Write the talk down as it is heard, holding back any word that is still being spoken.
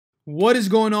What is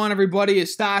going on, everybody?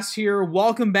 It's Stas here.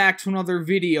 Welcome back to another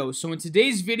video. So in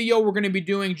today's video, we're going to be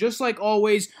doing, just like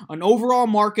always, an overall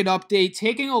market update,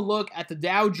 taking a look at the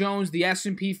Dow Jones, the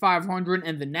S&P 500,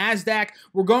 and the NASDAQ.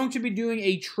 We're going to be doing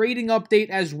a trading update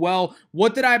as well.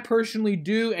 What did I personally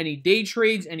do? Any day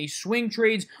trades, any swing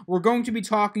trades? We're going to be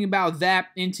talking about that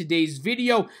in today's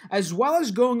video, as well as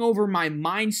going over my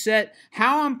mindset,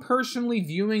 how I'm personally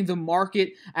viewing the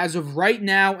market as of right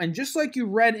now. And just like you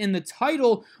read in the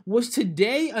title, was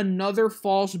today another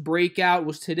false breakout?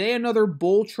 Was today another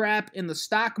bull trap in the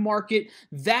stock market?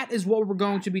 That is what we're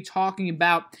going to be talking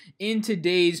about in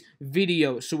today's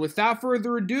video. So without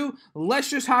further ado, let's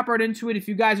just hop right into it. If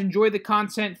you guys enjoy the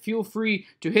content, feel free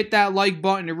to hit that like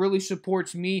button. It really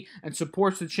supports me and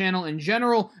supports the channel in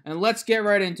general. And let's get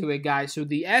right into it, guys. So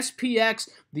the SPX,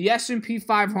 the S&P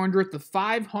 500, the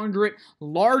 500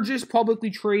 largest publicly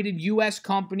traded U.S.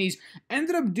 companies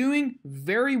ended up doing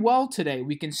very well today.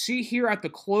 We can see here at the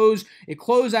close, it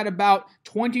closed at about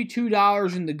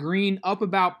 $22 in the green, up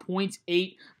about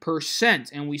 0.8%.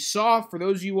 And we saw, for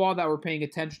those of you all that were paying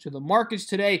attention to the markets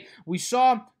today, we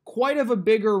saw quite of a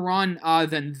bigger run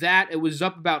than that. It was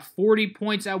up about 40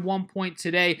 points at one point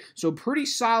today, so pretty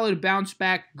solid bounce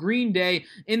back green day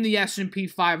in the S&P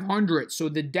 500. So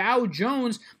the Dow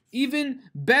Jones, even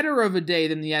better of a day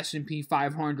than the S&P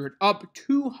 500, up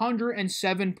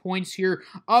 207 points here,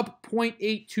 up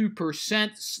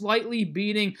 0.82%, slightly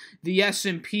beating the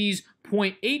S&P's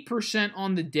 0.8%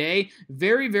 on the day.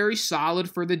 Very, very solid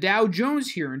for the Dow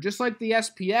Jones here. And just like the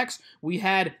SPX, we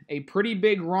had a pretty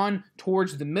big run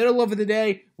towards the middle of the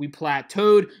day. We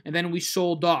plateaued, and then we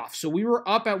sold off. So we were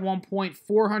up at one point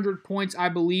 400 points, I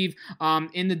believe,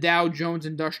 in the Dow Jones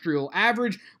Industrial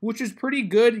Average, which is pretty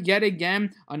good. Yet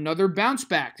again, another bounce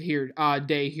back here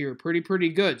day here. Pretty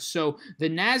good. So the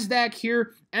NASDAQ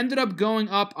here ended up going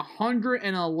up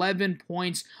 111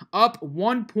 points, up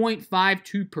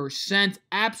 1.52%.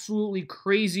 Absolutely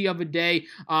crazy of a day.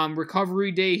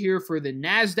 Recovery day here for the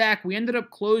NASDAQ. We ended up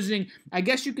closing, I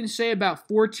guess you can say, about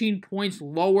 14 points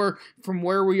lower from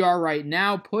where we are right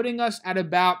now, putting us at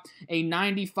about a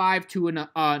 95 to an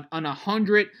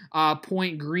 100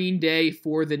 point green day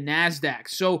for the NASDAQ.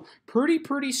 So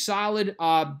pretty solid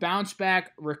bounce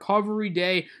back recovery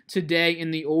day today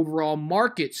in the overall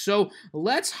market. So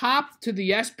let's hop to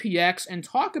the SPX and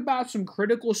talk about some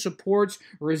critical supports,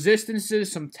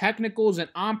 resistances, some technicals that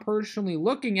I'm personally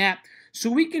looking at, so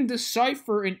we can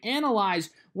decipher and analyze,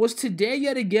 was today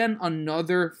yet again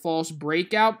another false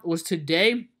breakout? Was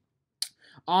today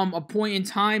a point in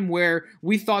time where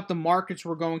we thought the markets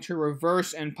were going to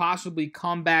reverse and possibly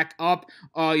come back up,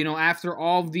 after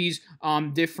all of these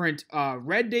different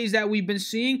red days that we've been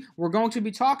seeing? We're going to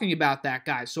be talking about that,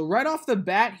 guys. So right off the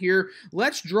bat here,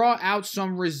 let's draw out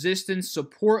some resistance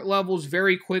support levels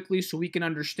very quickly so we can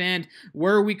understand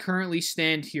where we currently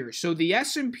stand here. So the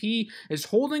S&P is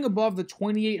holding above the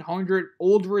 2800,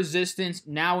 old resistance,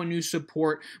 now a new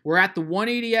support. We're at the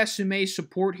 180 SMA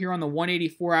support here on the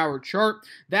 184-hour chart.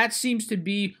 That seems to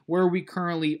be where we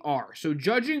currently are. So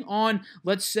judging on,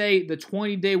 let's say, the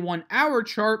 20-day 1-hour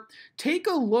chart, take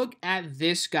a look at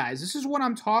this, guys. This is what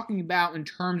I'm talking about in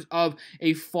terms of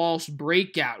a false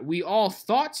breakout. We all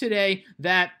thought today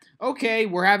that, okay,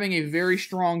 we're having a very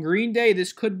strong green day.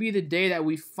 This could be the day that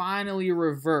we finally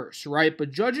reverse, right?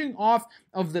 But judging off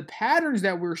of the patterns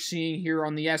that we're seeing here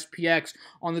on the SPX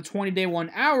on the 20-day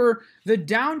 1-hour, the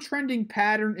downtrending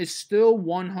pattern is still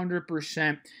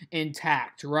 100%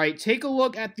 intact, right? Take a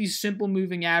look at these simple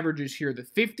moving averages here. The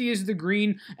 50 is the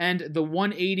green and the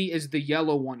 180 is the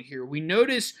yellow one here. We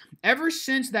notice ever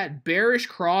since that bearish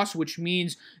cross, which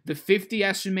means the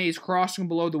 50 SMA is crossing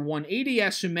below the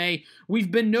 180 SMA,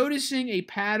 we've been noticing a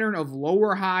pattern of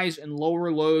lower highs and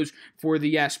lower lows for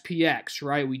the SPX,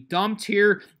 right? We dumped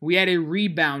here, we had a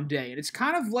rebound day, and it's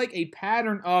kind of like a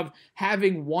pattern of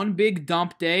having one big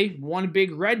dump day, one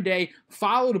big red day,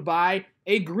 followed by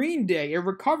a green day, a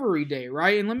recovery day,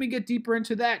 right? And let me get deeper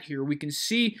into that here. We can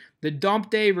see the dump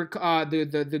day,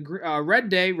 the red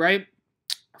day, right?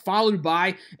 Followed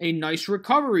by a nice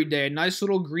recovery day, a nice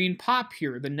little green pop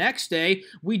here. The next day,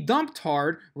 we dumped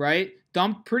hard, right?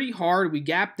 Dumped pretty hard, we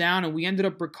gapped down, and we ended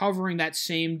up recovering that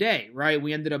same day, right?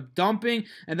 We ended up dumping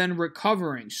and then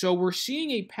recovering. So we're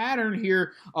seeing a pattern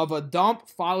here of a dump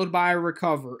followed by a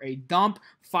recover, a dump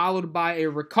followed by a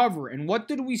recover. And what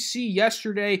did we see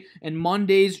yesterday in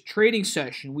Monday's trading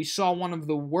session? We saw one of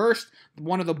the worst,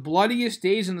 one of the bloodiest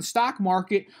days in the stock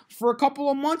market for a couple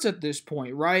of months at this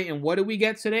point, right? And what did we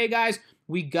get today, guys?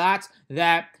 we got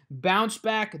that bounce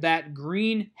back, that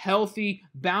green, healthy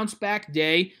bounce back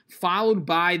day, followed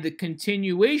by the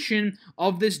continuation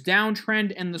of this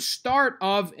downtrend and the start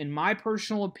of, in my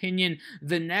personal opinion,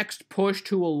 the next push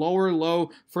to a lower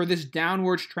low for this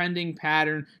downwards trending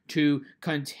pattern to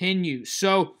continue.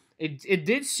 So it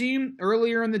did seem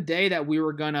earlier in the day that we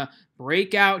were going to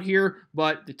break out here,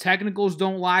 but the technicals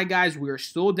don't lie, guys. We are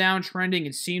still downtrending.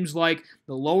 It seems like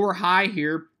the lower high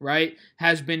here, right,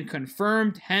 has been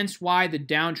confirmed, hence why the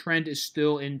downtrend is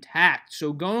still intact.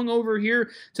 So going over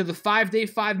here to the 5-day,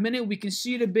 5-minute, we can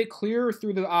see it a bit clearer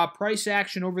through the price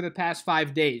action over the past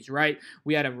 5 days, right?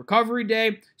 We had a recovery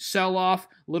day, sell-off,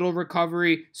 little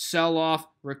recovery, sell-off,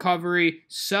 recovery,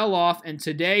 sell-off, and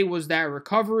today was that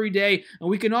recovery day, and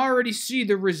we can already see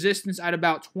the resistance at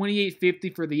about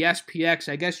 28.50 for the SPX.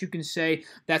 I guess you can say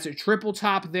that's a triple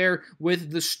top there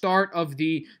with the start of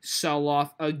the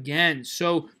sell-off again.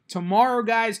 So tomorrow,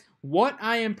 guys, what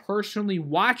I am personally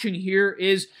watching here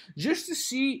is just to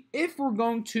see if we're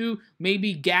going to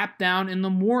maybe gap down in the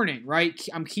morning, right?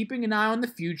 I'm keeping an eye on the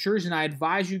futures, and I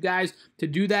advise you guys to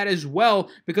do that as well,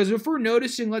 because if we're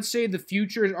noticing, let's say the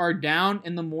futures are down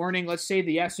in the morning, let's say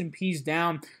the S&P's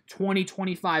down 20,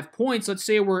 25 points, let's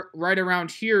say we're right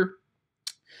around here,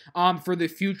 for the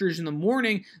futures in the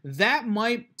morning, that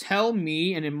might tell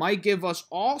me, and it might give us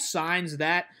all signs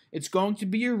that it's going to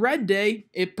be a red day.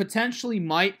 It potentially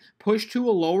might push to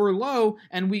a lower low,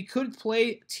 and we could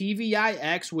play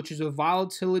TVIX, which is a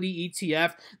volatility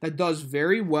ETF that does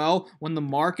very well when the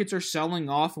markets are selling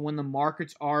off and when the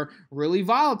markets are really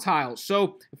volatile.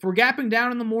 So if we're gapping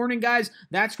down in the morning, guys,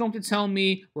 that's going to tell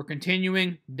me we're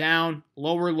continuing down,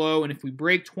 lower low, and if we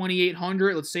break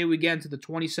 2,800, let's say we get into the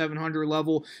 2,700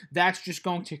 level, that's just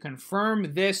going to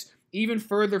confirm this even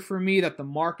further for me that the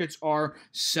markets are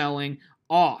selling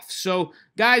off. So,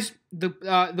 guys,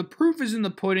 the proof is in the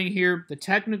pudding here. The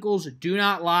technicals do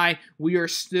not lie. We are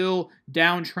still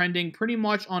downtrending pretty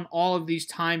much on all of these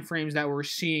time frames that we're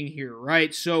seeing here,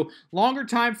 right? So, longer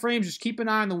time frames, just keep an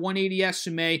eye on the 180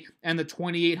 SMA and the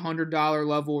 $2,800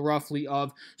 level roughly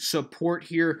of support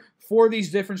here for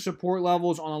these different support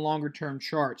levels on a longer term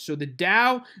chart. So the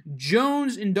Dow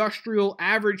Jones Industrial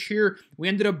Average here, we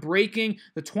ended up breaking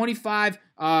the 500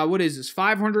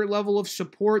 level of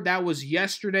support. That was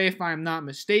yesterday, if I'm not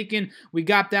mistaken. We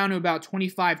got down to about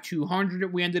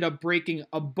 25,200. We ended up breaking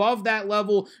above that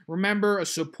level. Remember, a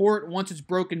support, once it's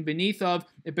broken beneath of,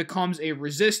 it becomes a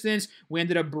resistance. We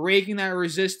ended up breaking that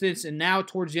resistance, and now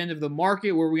towards the end of the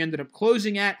market, where we ended up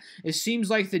closing at, it seems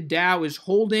like the Dow is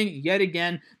holding, yet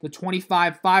again, the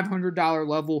 $25,500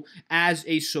 level as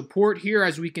a support here,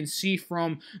 as we can see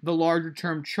from the larger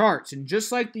term charts. And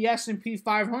just like the S&P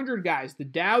 500, guys, the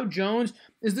Dow Jones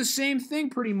is the same thing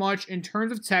pretty much in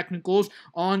terms of technicals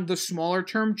on the smaller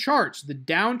term charts. The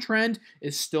downtrend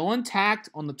is still intact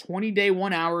on the 20-day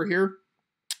 1 hour here.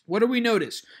 What do we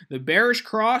notice? The bearish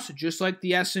cross, just like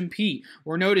the S&P.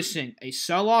 We're noticing a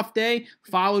sell-off day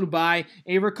followed by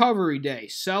a recovery day.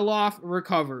 Sell-off,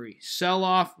 recovery.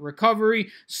 Sell-off, recovery.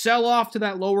 Sell-off to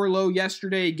that lower low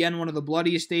yesterday. Again, one of the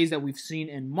bloodiest days that we've seen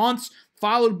in months.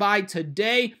 Followed by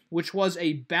today, which was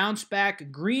a bounce back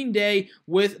green day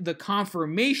with the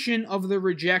confirmation of the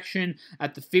rejection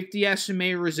at the 50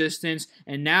 SMA resistance.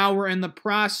 And now we're in the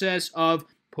process of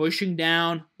pushing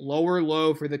down, lower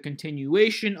low for the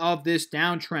continuation of this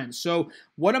downtrend. So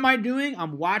what am I doing?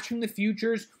 I'm watching the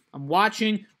futures. I'm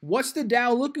watching what's the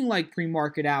Dow looking like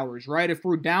pre-market hours, right? If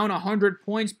we're down 100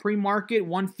 points pre-market,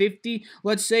 150,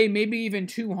 let's say maybe even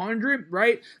 200,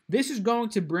 right? This is going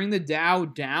to bring the Dow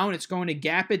down. It's going to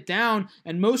gap it down,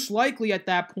 and most likely at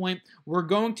that point, we're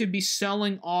going to be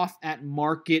selling off at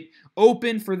market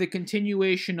open for the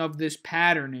continuation of this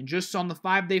pattern. And just on the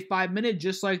 5-day, 5-minute,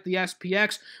 just like the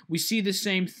SPX, we see the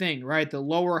same thing, right? The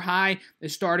lower high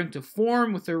is starting to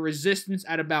form with a resistance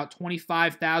at about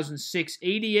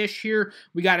 25,680-ish here.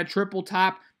 We got a triple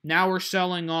top. Now we're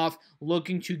selling off,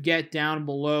 looking to get down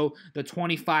below the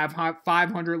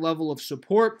 25,500 level of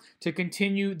support to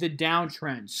continue the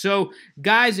downtrend. So,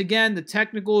 guys, again, the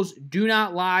technicals do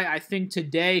not lie. I think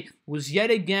today was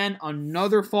yet again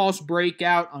another false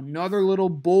breakout, another little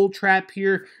bull trap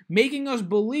here, making us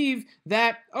believe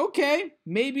that, okay,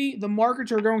 maybe the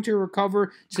markets are going to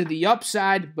recover to the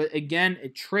upside, but again,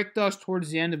 it tricked us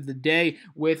towards the end of the day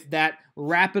with that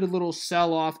rapid little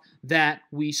sell-off that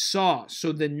we saw.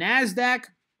 So the NASDAQ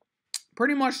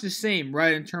pretty much the same,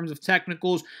 right, in terms of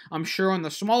technicals. I'm sure on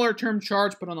the smaller term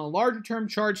charts, but on the larger term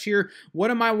charts here,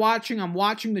 what am I watching? I'm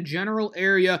watching the general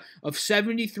area of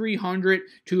 7,300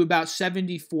 to about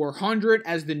 7,400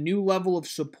 as the new level of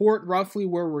support, roughly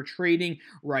where we're trading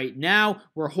right now.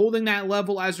 We're holding that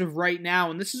level as of right now,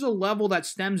 and this is a level that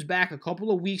stems back a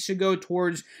couple of weeks ago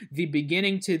towards the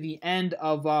beginning to the end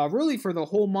of, really for the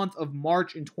whole month of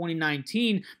March in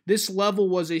 2019. This level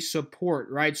was a support,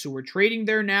 right? So we're trading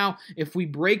there now. If we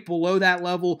break below that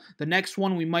level, the next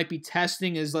one we might be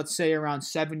testing is, let's say, around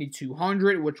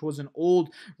 7,200, which was an old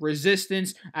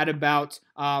resistance at about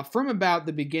from about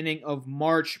the beginning of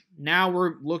March. Now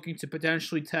we're looking to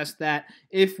potentially test that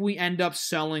if we end up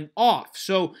selling off.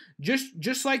 So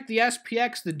just like the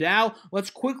SPX, the Dow,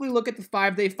 let's quickly look at the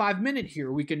 5-day, 5-minute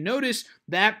here. We can notice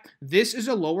that this is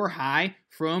a lower high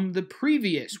from the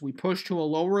previous. We pushed to a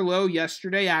lower low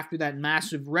yesterday after that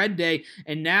massive red day,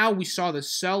 and now we saw the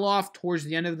sell-off towards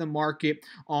the end of the market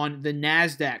on the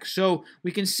NASDAQ. So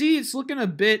we can see it's looking a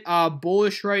bit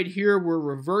bullish right here. We're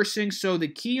reversing. So the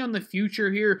key on the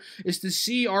future here is to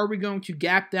see, are we going to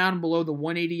gap down below the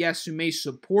 180 SMA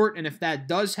support? And if that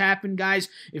does happen, guys,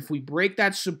 if we break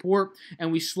that support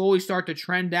and we slowly start to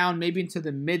trend down maybe into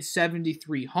the mid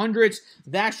 7,300s,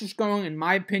 that's just going, in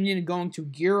my opinion, going to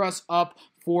gear us up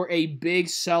for a big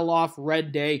sell-off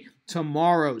red day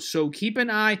tomorrow. So keep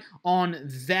an eye on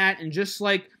that. And just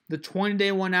like the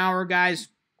 20-day 1 hour, guys,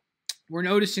 we're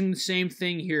noticing the same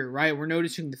thing here, right? We're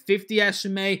noticing the 50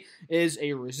 SMA is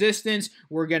a resistance.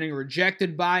 We're getting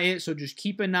rejected by it, so just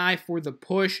keep an eye for the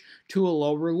push to a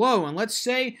lower low. And let's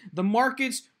say the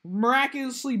markets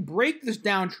miraculously break this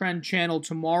downtrend channel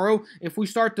tomorrow. If we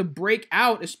start to break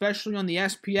out, especially on the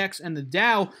SPX and the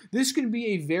Dow, this could be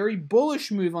a very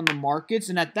bullish move on the markets.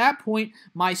 And at that point,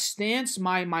 my stance,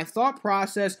 my thought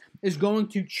process is going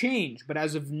to change. But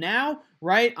as of now,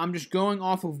 right, I'm just going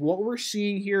off of what we're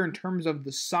seeing here in terms of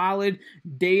the solid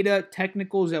data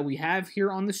technicals that we have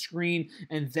here on the screen,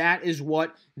 and that is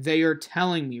what they are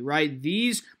telling me, right?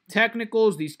 These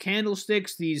technicals, these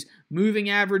candlesticks, these moving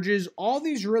averages, all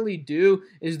these really do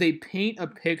is they paint a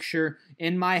picture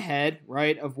in my head,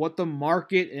 right, of what the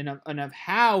market and of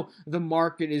how the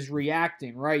market is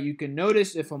reacting, right? You can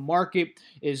notice if a market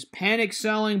is panic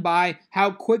selling by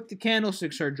how quick the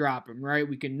candlesticks are dropping, right?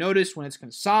 We can notice when it's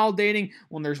consolidating,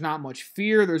 when there's not much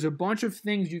fear. There's a bunch of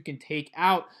things you can take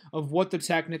out of what the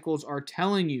technicals are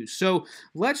telling you. So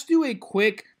let's do a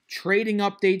quick trading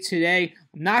update today.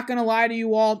 I'm not going to lie to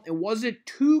you all, it wasn't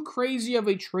too crazy of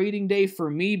a trading day for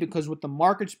me because with the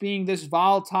markets being this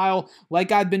volatile,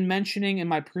 like I've been mentioning in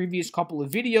my previous couple of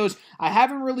videos, I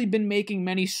haven't really been making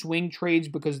many swing trades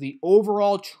because the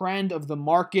overall trend of the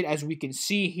market, as we can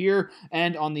see here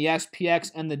and on the SPX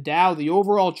and the Dow, the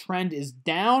overall trend is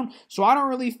down. So I don't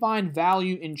really find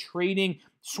value in trading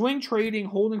swing trading,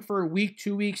 holding for a week,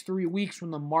 2 weeks, 3 weeks when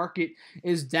the market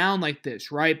is down like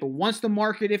this, right? But once the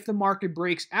market, if the market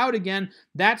breaks out again,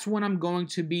 that's when I'm going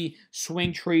to be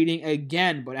swing trading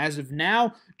again. But as of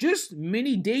now, just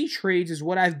mini day trades is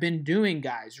what I've been doing,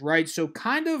 guys, right? So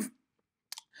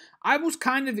I was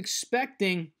kind of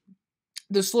expecting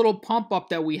this little pump up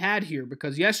that we had here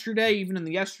because yesterday, even in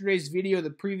yesterday's video, the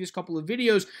previous couple of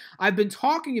videos, I've been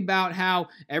talking about how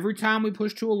every time we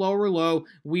push to a lower low,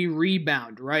 we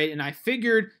rebound, right? And I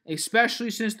figured, especially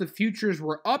since the futures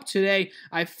were up today,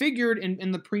 I figured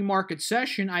in the pre-market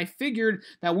session, I figured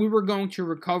that we were going to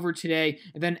recover today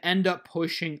and then end up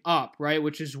pushing up, right?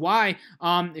 Which is why,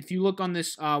 if you look on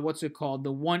this, what's it called,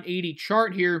 the 180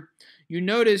 chart here, you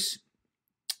notice.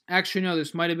 Actually, no,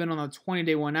 this might have been on the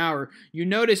 20-day 1 hour. You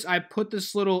notice I put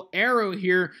this little arrow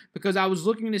here because I was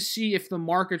looking to see if the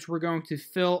markets were going to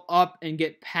fill up and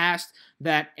get past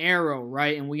that arrow,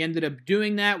 right? And we ended up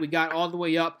doing that. We got all the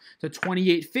way up to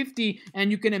 28.50. And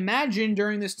you can imagine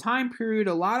during this time period,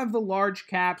 a lot of the large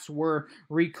caps were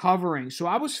recovering. So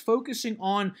I was focusing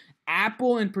on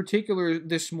Apple in particular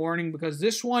this morning because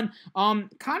this one kind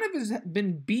of has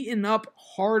been beaten up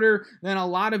harder than a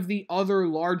lot of the other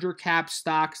larger cap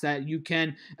stocks that you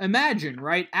can imagine,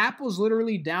 right? Apple's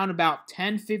literally down about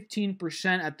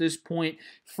 10-15% at this point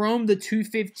from the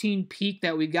 215 peak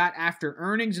that we got after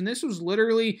earnings, and this was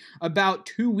literally about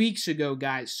 2 weeks ago,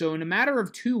 guys. So in a matter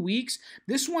of 2 weeks,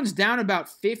 this one's down about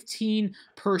 15%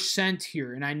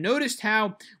 here, and I noticed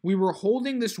how we were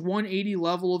holding this 180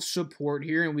 level of support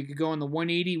here, and we could go on the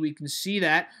 180, we can see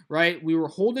that, right? We were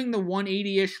holding the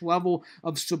 180-ish level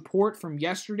of support from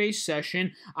yesterday's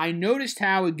session. I noticed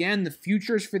how, again, the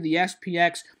futures for the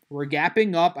SPX we're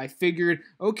gapping up. I figured,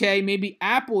 okay, maybe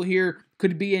Apple here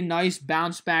could be a nice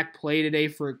bounce back play today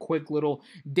for a quick little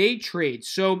day trade.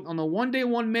 So on the 1 day,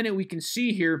 1 minute, we can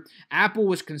see here Apple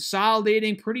was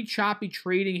consolidating, pretty choppy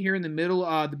trading here in the middle,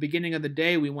 the beginning of the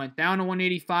day. We went down to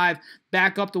 185,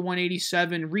 back up to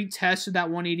 187, retested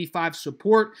that 185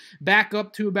 support, back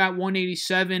up to about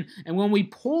 187, and when we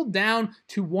pulled down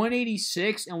to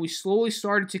 186 and we slowly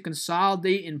started to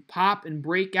consolidate and pop and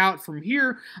break out from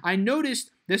here, I noticed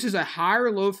this is a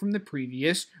higher low from the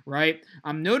previous, right?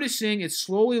 I'm noticing it's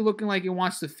slowly looking like it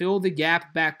wants to fill the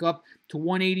gap back up to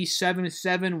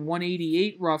 187.7,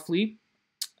 188 roughly.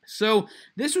 So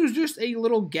this was just a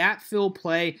little gap fill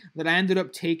play that I ended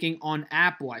up taking on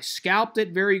Apple. I scalped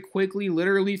it very quickly,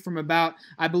 literally from about,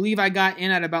 I believe I got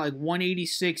in at about like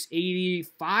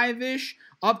 186.85-ish,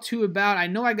 up to about, I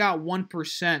know I got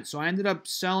 1%, so I ended up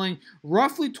selling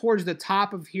roughly towards the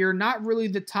top of here, not really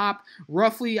the top,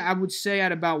 roughly I would say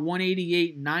at about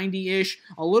 188.90-ish,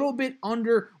 a little bit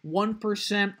under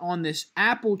 1% on this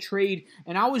Apple trade,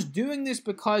 and I was doing this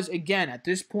because, again, at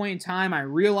this point in time, I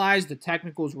realized the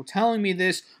technicals were telling me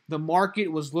this, the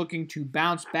market was looking to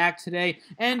bounce back today,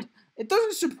 and it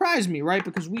doesn't surprise me, right,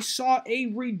 because we saw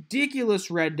a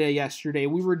ridiculous red day yesterday.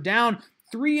 We were down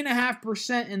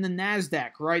 3.5% in the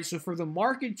NASDAQ, right? So for the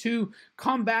market to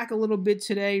come back a little bit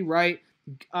today, right,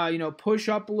 push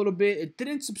up a little bit, it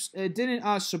didn't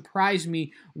surprise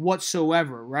me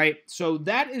whatsoever, right? So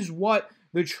that is what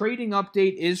the trading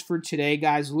update is for today,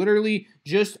 guys. Literally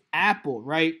just Apple,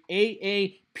 right?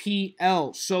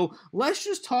 AAPL. So let's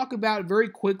just talk about very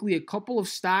quickly a couple of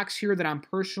stocks here that I'm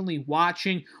personally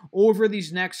watching over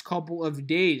these next couple of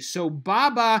days. So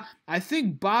Baba, I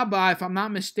think Baba, if I'm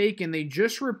not mistaken, they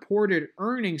just reported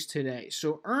earnings today.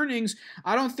 So earnings,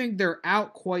 I don't think they're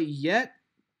out quite yet,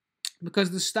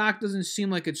 because the stock doesn't seem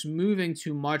like it's moving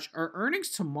too much. Are earnings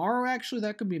tomorrow, actually?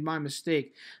 That could be my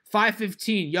mistake.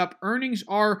 5:15. Yup, earnings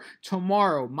are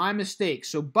tomorrow. My mistake.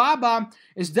 So Baba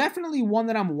is definitely one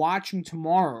that I'm watching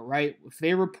tomorrow, right? If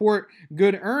they report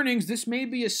good earnings, this may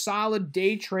be a solid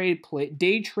day trade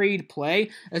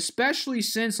play, especially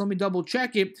since, let me double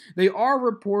check it, they are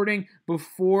reporting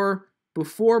before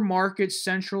market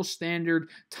Central Standard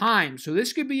Time. So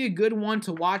this could be a good one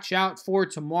to watch out for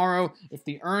tomorrow. If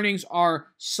the earnings are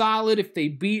solid, if they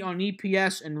beat on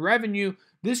EPS and revenue,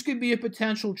 this could be a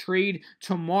potential trade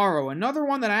tomorrow. Another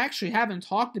one that I actually haven't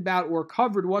talked about or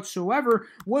covered whatsoever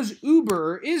was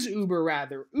Uber, or is Uber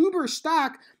rather. Uber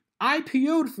stock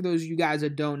IPO'd, for those of you guys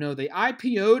that don't know. They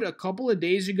IPO'd a couple of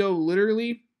days ago,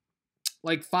 literally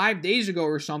like 5 days ago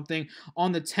or something,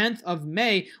 on the 10th of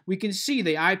May. We can see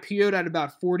they IPO'd at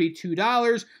about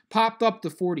 $42, popped up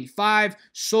to $45,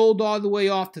 sold all the way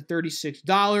off to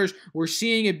 $36. We're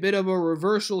seeing a bit of a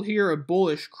reversal here, a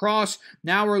bullish cross.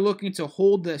 Now we're looking to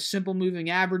hold the simple moving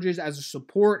averages as a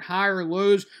support, higher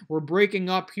lows. We're breaking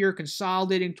up here,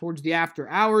 consolidating towards the after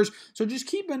hours. So just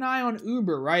keep an eye on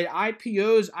Uber, right?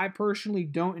 IPOs, I personally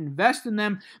don't invest in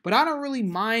them, but I don't really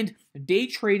mind day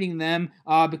trading them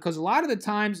because a lot of the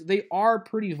times they are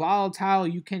pretty volatile.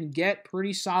 You can get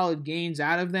pretty solid gains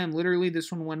out of them. Literally,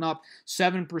 this one went up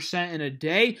 7% in a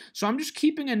day. So I'm just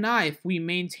keeping an eye. If we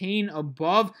maintain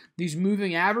above these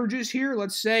moving averages here,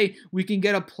 let's say we can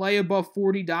get a play above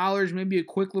 $40, maybe a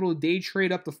quick little day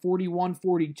trade up to 41,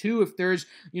 42. If there's,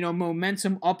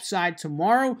 momentum upside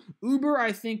tomorrow, Uber,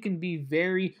 I think, can be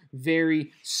very,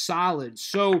 very solid.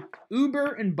 So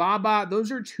Uber and Baba,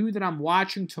 those are two that I'm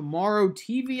watching tomorrow.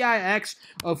 TVIX,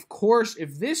 of course,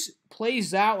 if this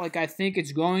plays out like I think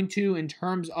it's going to in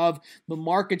terms of the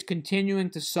markets continuing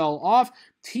to sell off,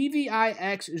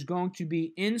 TVIX is going to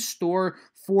be in store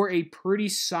for a pretty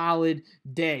solid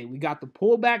day. We got the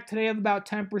pullback today of about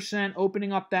 10%,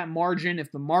 opening up that margin.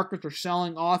 If the markets are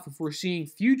selling off, if we're seeing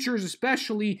futures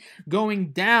especially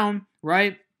going down,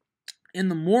 right, in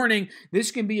the morning,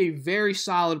 this can be a very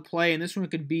solid play, and this one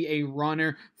could be a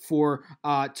runner for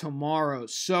tomorrow.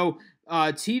 So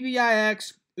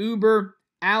TVIX, Uber,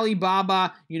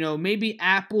 Alibaba, maybe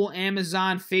Apple,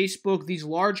 Amazon, Facebook, these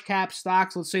large cap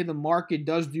stocks, let's say the market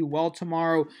does do well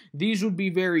tomorrow, these would be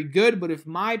very good. But if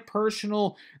my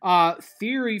personal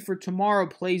theory for tomorrow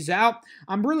plays out,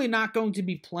 I'm really not going to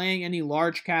be playing any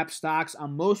large cap stocks.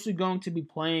 I'm mostly going to be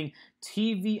playing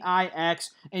TVIX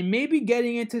and maybe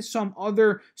getting into some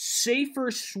other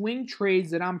safer swing trades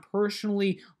that I'm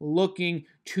personally looking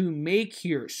to make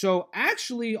here. So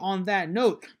actually, on that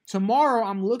note, tomorrow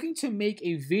I'm looking to make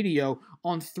a video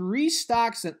on 3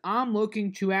 stocks that I'm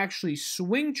looking to actually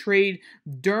swing trade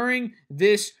during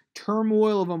this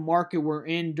turmoil of a market we're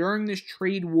in, during this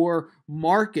trade war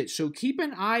market. So keep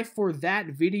an eye for that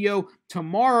video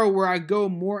tomorrow where I go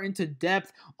more into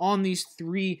depth on these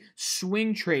 3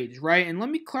 swing trades, right? And let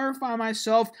me clarify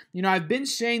myself. I've been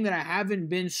saying that I haven't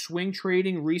been swing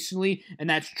trading recently, and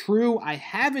that's true. I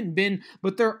haven't been,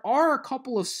 but there are a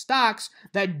couple of stocks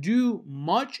that do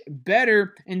much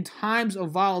better in times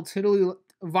of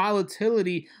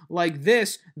volatility like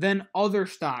this than other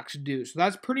stocks do. So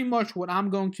that's pretty much what I'm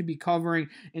going to be covering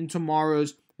in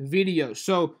tomorrow's video.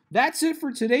 So that's it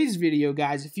for today's video,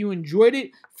 guys. If you enjoyed it,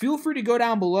 feel free to go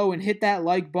down below and hit that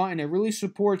like button. It really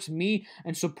supports me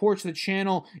and supports the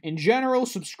channel in general.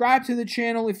 Subscribe to the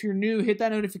channel if you're new. Hit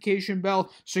that notification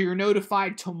bell so you're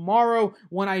notified tomorrow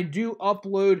when I do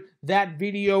upload that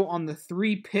video on the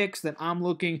 3 picks that I'm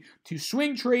looking to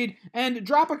swing trade. And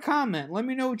drop a comment. Let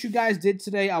me know what you guys did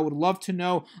today. I would love to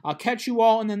know. I'll catch you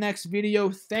all in the next video.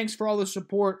 Thanks for all the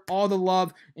support, all the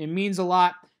love. It means a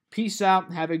lot. Peace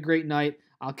out. Have a great night.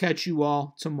 I'll catch you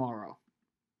all tomorrow.